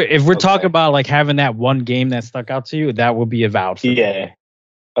 If we're talking about like having that one game that stuck out to you, that would be Avowed. For me.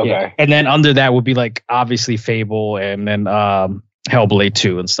 Okay. Yeah. And then under that would be like obviously Fable, and then Hellblade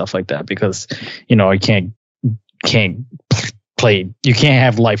 2 and stuff like that, because you can't play, you can't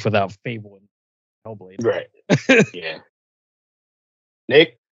have life without Fable and Hellblade. Right. Yeah.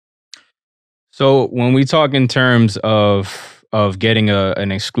 Nick? So when we talk in terms of getting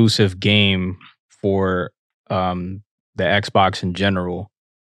an exclusive game for the Xbox in general,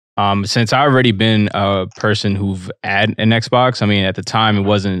 since I've already been a person who've had an Xbox, I mean, at the time it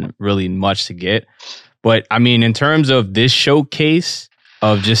wasn't really much to get. But I mean, in terms of this showcase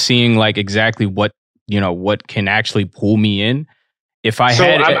of just seeing like exactly what can actually pull me in, if I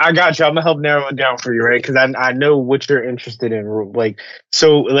I got you. I'm gonna help narrow it down for you, right? Because I know what you're interested in. Like,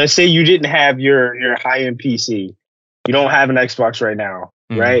 so let's say you didn't have your high end PC, you don't have an Xbox right now,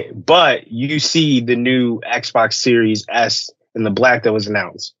 right? But you see the new Xbox Series S in the black that was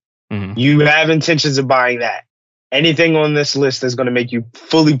announced. You have intentions of buying that. Anything on this list that's going to make you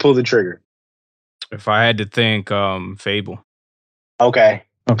fully pull the trigger? If I had to think, Fable. Okay.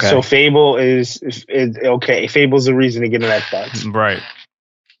 Okay. So Fable is okay. Fable's the reason to get an Xbox. Right.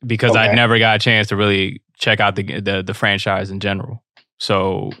 Because Okay. I never got a chance to really check out the franchise in general.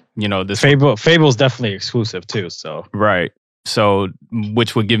 So, this Fable's definitely exclusive too. So right. So,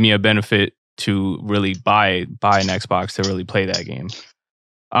 which would give me a benefit to really buy an Xbox to really play that game.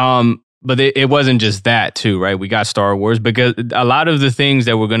 But it wasn't just that too, right? We got Star Wars because a lot of the things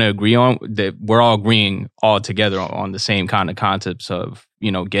that we're going to agree on, that we're all agreeing all together on the same kind of concepts of,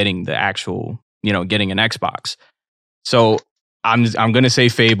 getting the actual, getting an Xbox. So I'm going to say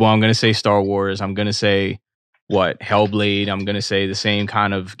Fable. I'm going to say Star Wars. I'm going to say Hellblade. I'm going to say the same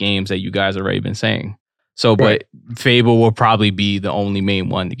kind of games that you guys already been saying. So, Right. but Fable will probably be the only main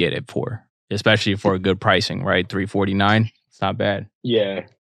one to get it for, especially for a good pricing, right? $349. It's not bad. Yeah.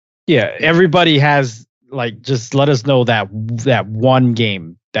 yeah, everybody has like just let us know that one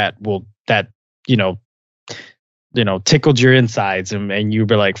game that tickled your insides and you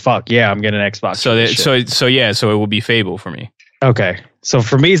were like, fuck yeah, I'm getting an Xbox. So it will be Fable for me. Okay. So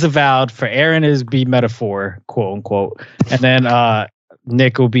for me it's Avowed, for Aaron is be Metaphor, quote unquote. And then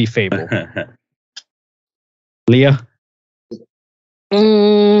Nick will be Fable. Leah?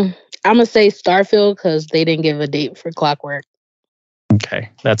 I'm gonna say Starfield because they didn't give a date for Clockwork. Okay,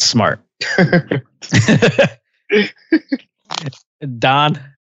 that's smart. Don?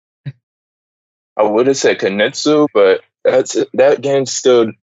 I would have said Kinetsu, but that game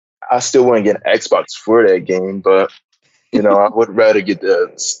still. I still want to get an Xbox for that game, but I would rather get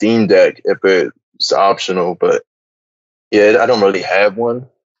the Steam Deck if it's optional. But yeah, I don't really have one.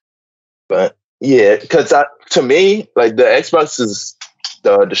 But yeah, because to me, like the Xbox is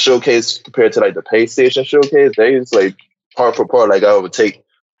the showcase compared to like the PlayStation showcase. They is like part for part. Like I would take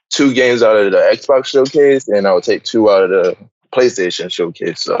 2 games out of the Xbox showcase, and I would take 2 out of the PlayStation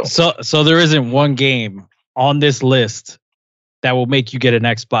showcase. So there isn't one game on this list that will make you get an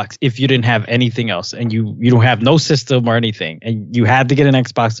Xbox if you didn't have anything else and you don't have no system or anything and you had to get an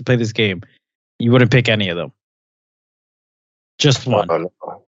Xbox to play this game, you wouldn't pick any of them. Just one.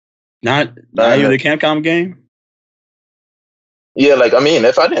 Not even the Capcom game. Yeah, like I mean,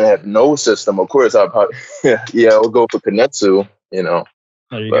 if I didn't have no system, of course I'd probably I would go for Kinetsu. There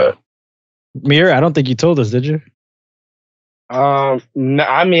you go. Mir, I don't think you told us, did you? No,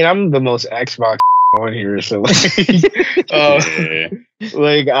 I mean, I'm the most Xbox on here, so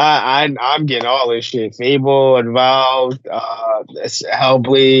I'm getting all this shit. Fable, Involved,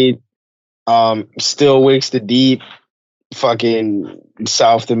 Hellblade, Still Wakes the Deep, fucking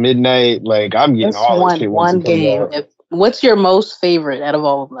South to Midnight. Like I'm getting all this shit. One game. What's your most favorite out of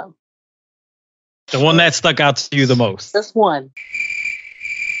all of them? The one that stuck out to you the most. Just one.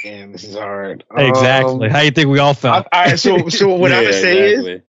 Damn, this is hard. Exactly. How you think we all felt? All right, so what I'm gonna say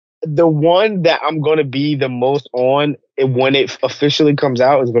is the one that I'm gonna be the most on when it officially comes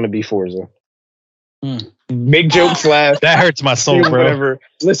out is gonna be Forza. Make jokes, laugh. That hurts my soul, bro. Whatever.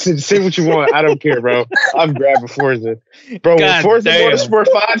 Listen, say what you want. I don't care, bro. I'm grabbing Forza. Bro, when Forza Motorsport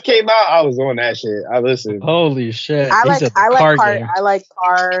 5 came out, I was on that shit. I listened. Holy shit. I like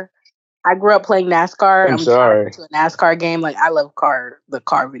car. I grew up playing NASCAR. I'm sorry. To a NASCAR game. Like I love the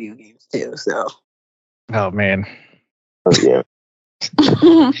car video games too. So. Oh man. Yeah.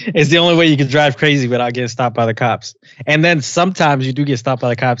 It's the only way you can drive crazy without getting stopped by the cops. And then sometimes you do get stopped by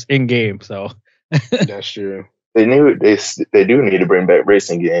the cops in game. So that's true. They do need to bring back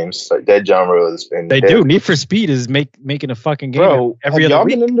racing games. Like that genre has been. They do. Need for Speed is making a fucking game bro, every have other y'all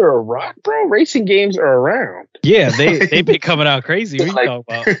week. been under a rock, bro? Racing games are around. Yeah, they've been coming out crazy. What are you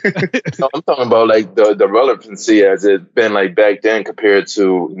talking about? So I'm talking about like the relevancy as it's been like back then compared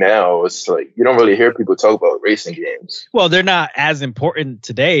to now. It's like you don't really hear people talk about racing games. Well, they're not as important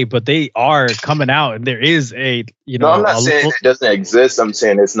today, but they are coming out, and there is a No, I'm not saying it doesn't exist. I'm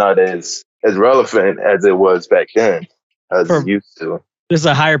saying it's not as relevant as it was back then, as it used to. There's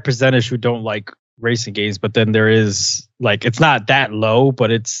a higher percentage who don't like racing games, but then there is like it's not that low, but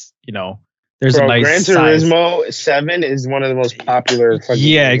it's there's a nice Gran Turismo 7 is one of the most popular.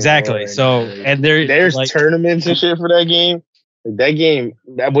 Exactly. So and there's like, tournaments and shit for that game. That game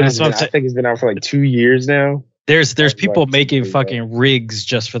I think it's been out for like 2 years now. There's people making fucking rigs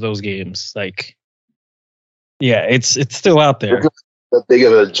just for those games. Like, yeah, it's still out there. The big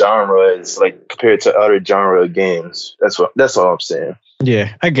of a genre is like compared to other genre games. That's all I'm saying.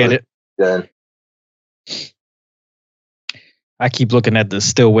 Yeah, I get it. Then I keep looking at the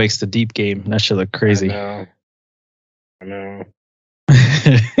Still Wakes the Deep game. That shit look crazy. I know.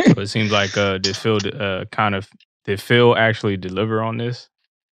 So it seems like did Phil actually deliver on this?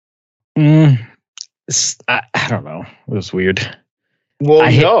 I don't know. It was weird.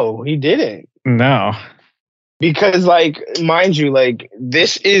 Well, no, he didn't. No. Because, like, mind you, like,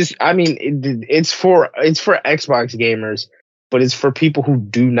 this is, I mean, it's for Xbox gamers, but it's for people who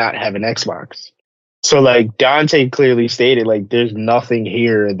do not have an Xbox. So, like, Dante clearly stated, like, there's nothing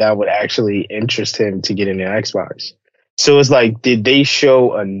here that would actually interest him to get into Xbox. So it's like, did they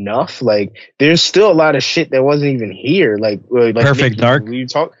show enough? Like, there's still a lot of shit that wasn't even here. Like Perfect Dark.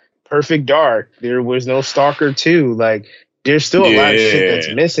 Perfect Dark. There was no Stalker 2. Like, there's still a lot of shit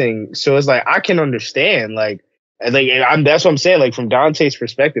that's missing. So it's like, I can understand, that's what I'm saying. Like, from Dante's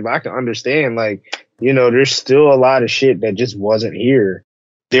perspective, I can understand, like, you know, there's still a lot of shit that just wasn't here.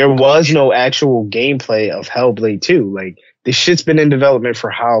 There was no actual gameplay of Hellblade 2. Like, this shit's been in development for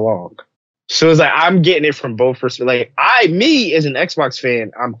how long? So it's like, I'm getting it from both perspectives. Like, me as an Xbox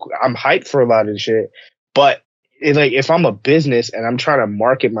fan, I'm hyped for a lot of the shit. But like, if I'm a business and I'm trying to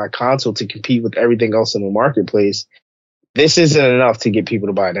market my console to compete with everything else in the marketplace, this isn't enough to get people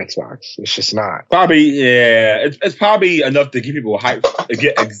to buy an Xbox. It's just not. Probably, yeah. It's probably enough to get people hype,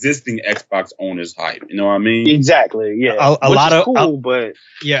 get existing Xbox owners hype. You know what I mean? Exactly. Yeah. A lot of cool, but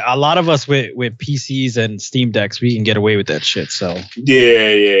yeah, a lot of us with PCs and Steam Decks, we can get away with that shit. So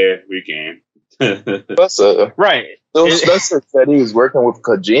yeah, we can. That's right. Spencer said he was working with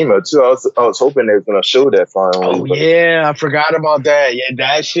Kojima too. I was hoping they were gonna show that finally. Oh yeah, I forgot about that. Yeah,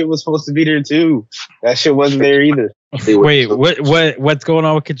 that shit was supposed to be there too. That shit wasn't there either. Wait, what's going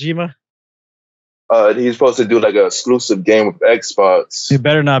on with Kojima? He's supposed to do like an exclusive game with Xbox. It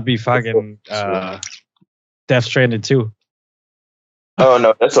better not be fucking Death Stranding 2. Oh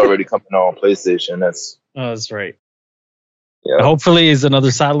no, that's already coming on PlayStation. That's right. Yeah. Hopefully, it's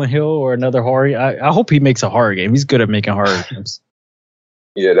another Silent Hill or another horror. I hope he makes a horror game. He's good at making horror games.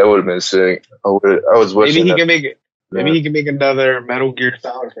 Yeah, that would have been sick. I was wishing. Maybe he can make it. Maybe he can make another Metal Gear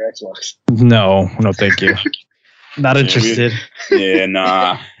Solid for Xbox. No, thank you. Not interested. Yeah,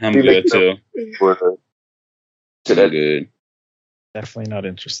 nah, I'm good too. Good. Definitely not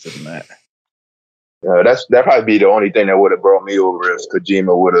interested in that. Yeah, that probably be the only thing that would have brought me over if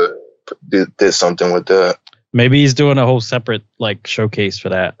Kojima would have did something with that. Maybe he's doing a whole separate like showcase for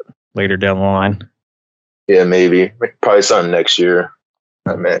that later down the line. Yeah, maybe. Probably something next year.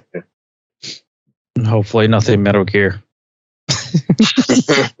 I mean, hopefully nothing Metal Gear.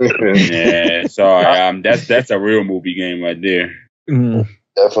 Yeah, sorry. That's a real movie game right there.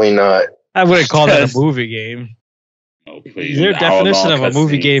 Definitely not. I wouldn't call that a movie game. Oh, please. Your definition of a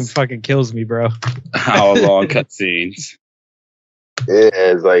movie game fucking kills me, bro. Hour-long cutscenes. Yeah,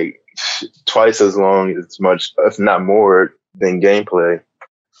 it's like twice as long, as much, if not more, than gameplay.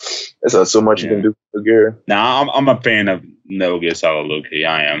 There's so much you can do for Gear. Nah, I'm a fan of Metal Gear Solid low-key.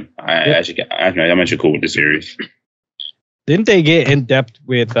 I am. I'm actually cool with the series. Didn't they get in depth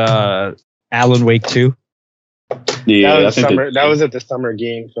with Alan Wake 2? Yeah, that was at the Summer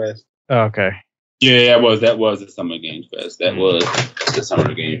Game Fest. Oh, okay. Yeah, that was the Summer Game Fest. That was the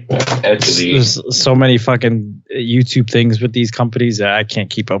Summer Game Fest. Actually, there's so many fucking YouTube things with these companies that I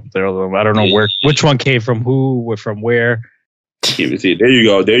can't keep up with all of them. I don't know which one came from who, from where. See, there you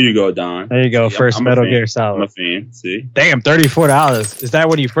go, Don. There you go. See, first I'm Metal Gear Solid. I'm a fan. See, damn, $34. Is that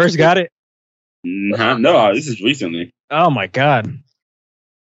when you first got it? No, this is recently. Oh my god!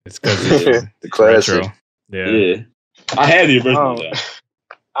 It's because the classic. Yeah. I had the original though.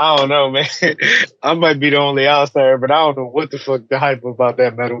 I don't know, man. I might be the only outsider, but I don't know what the fuck the hype about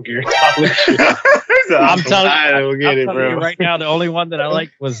that Metal Gear Solid shit. I'm telling you right now, the only one that I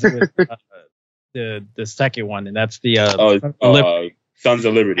liked was the second one, and that's the Sons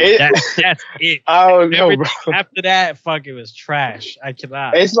of Liberty. That's it. I don't know, bro. After that, fuck, it was trash. I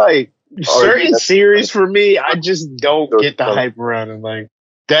cannot. It's like certain series for me, I just don't get the hype around them. Like,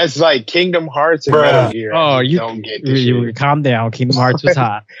 that's like Kingdom Hearts and Metal Gear. Oh, you don't get this shit. Calm down. Kingdom Hearts was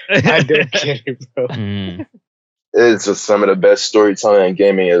hot. I don't get it, bro. It's just some of the best storytelling in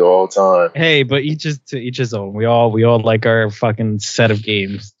gaming at all time. Hey, but each his own. We all like our fucking set of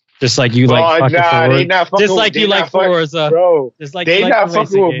games. Just like you like fucking Forza. Just like you like Forza. Bro, just like they not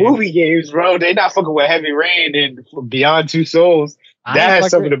fucking with movie games, bro. They not fucking with Heavy Rain and Beyond Two Souls. That has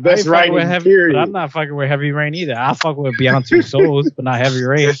some of the best writing, period. I'm not fucking with Heavy Rain either. I'll fuck with Beyond Two Souls, but not Heavy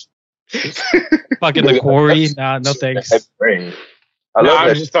Rain. Fucking The Quarry. Nah, no thanks. Heavy Rain.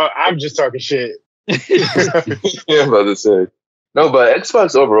 I'm just talking shit. Yeah, I'm about to say. No, but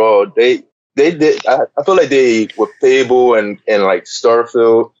Xbox overall, they did. I feel like they with Fable and like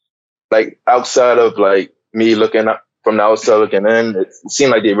Starfield, like outside of like me looking up from the outside looking in, it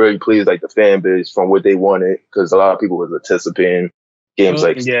seemed like they really pleased like the fan base from what they wanted, because a lot of people was anticipating games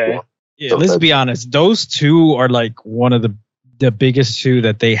yeah. Let's be honest. Those two are like one of the the biggest two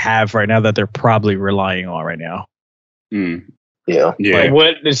that they have right now that they're probably relying on right now. Yeah.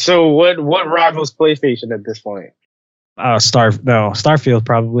 What rivals PlayStation at this point? Starfield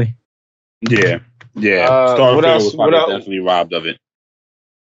probably. Yeah. Starfield what else? was probably definitely robbed of it.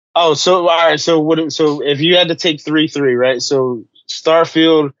 Oh, so all right. So if you had to take 3-3, right? So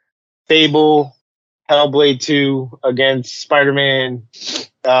Starfield, Fable, Hellblade 2 against Spider-Man,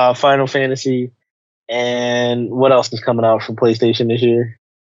 Final Fantasy, and what else is coming out for PlayStation this year?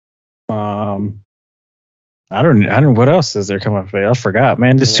 I don't know what else is there coming up. I forgot,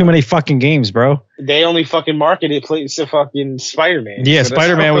 man. There's too many fucking games, bro. They only fucking marketed fucking Spider-Man. Yeah, so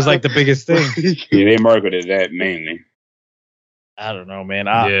Spider-Man was like the biggest thing. Yeah, they marketed that mainly. I don't know, man.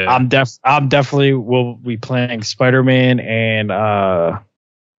 I'm definitely will be playing Spider-Man and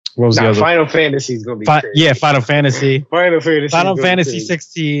what was the other? Final Fantasy is gonna be crazy. Yeah, Final Fantasy. Final Fantasy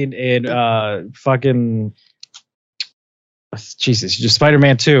 16 and fucking Jesus, just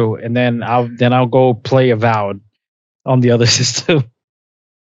Spider-Man 2, and then I'll go play Avowed on the other system.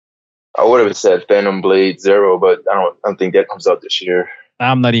 I would have said Phantom Blade Zero, but I don't think that comes out this year.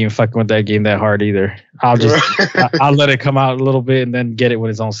 I'm not even fucking with that game that hard either. I'll just I'll let it come out a little bit and then get it when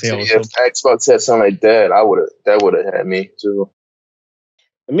it's on sale. See, if Xbox had something like that, that would have had me too.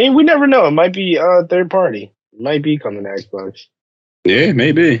 I mean, we never know. It might be third party. It might be coming to Xbox. Yeah,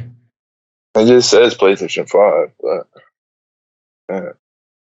 maybe. It just says PlayStation 5, but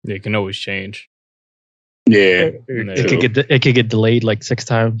It can always change. Yeah, it could get delayed like 6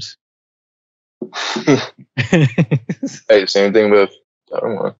 times. Hey, same thing with I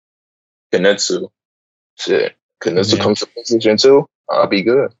don't know Kinetsu. Shit, Kinetsu comes to PlayStation 2. I'll be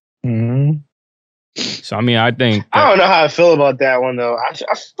good. Mm-hmm. So I mean, I think I don't know how I feel about that one though. I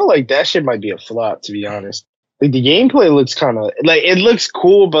feel like that shit might be a flop, to be honest. Like the gameplay looks kind of like it looks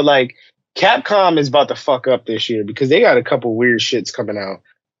cool, but like Capcom is about to fuck up this year because they got a couple weird shits coming out.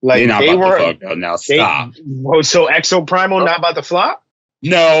 Like they were to fuck up now. Stop. So Exo Primal not about to flop?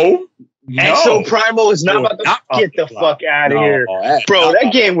 No. Exo Primal is not about to get the fuck out of here. Bro,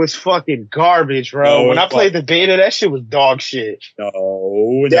 that game was fucking garbage, bro. When I played the beta, that shit was dog shit.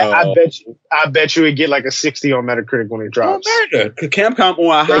 No. I bet you it'd get like a 60 on Metacritic when it drops. Capcom on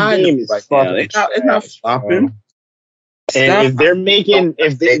a high game is fucking it's not flopping. And if they're making,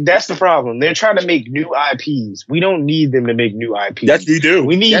 that's the problem. They're trying to make new IPs. We don't need them to make new IPs. Yes, we do.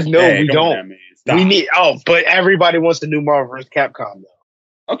 We need we don't. We need but everybody wants the new Marvel vs. Capcom though.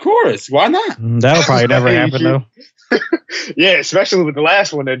 Of course, why not? That'll probably never happen though. Yeah, especially with the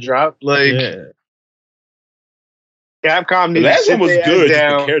last one that dropped. Like Capcom needs to sit their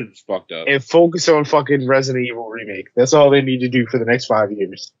ass down fucked up and focus on fucking Resident Evil remake. That's all they need to do for the next 5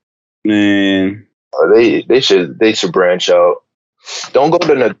 years. Man. They should branch out. Don't go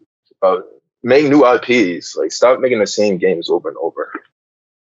to make new IPs. Like stop making the same games over and over.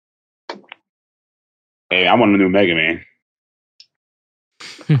 Hey, I want a new Mega Man.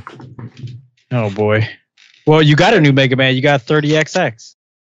 Oh boy. Well, you got a new Mega Man. You got 30XX.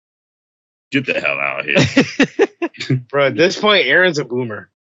 Get the hell out of here. Bro, at this point, Aaron's a boomer.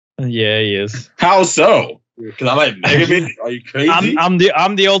 Yeah, he is. How so? Because I like Mega Man. Are you crazy? I'm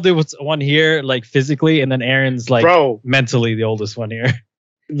the oldest one here, like physically, and then Aaron's like mentally the oldest one here.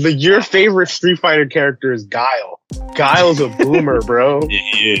 Your favorite Street Fighter character is Guile. Guile's a boomer, bro. Yeah,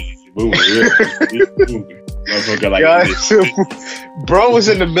 he is. Boomer. He's a boomer. Bro was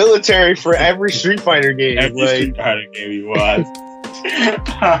in the military for every Street Fighter game. Street Fighter game he was.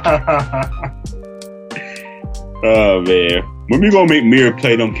 Oh man, when we gonna make Mirror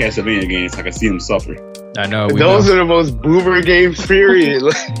play them Castlevania games so I can see him suffer? I know. Those are the most boomer games, period.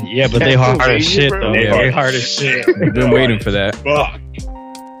 Yeah, but they hard as shit though. They hard as shit. We've been waiting for that. Fuck.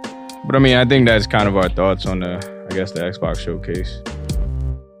 But I mean, I think that's kind of our thoughts on the Xbox showcase.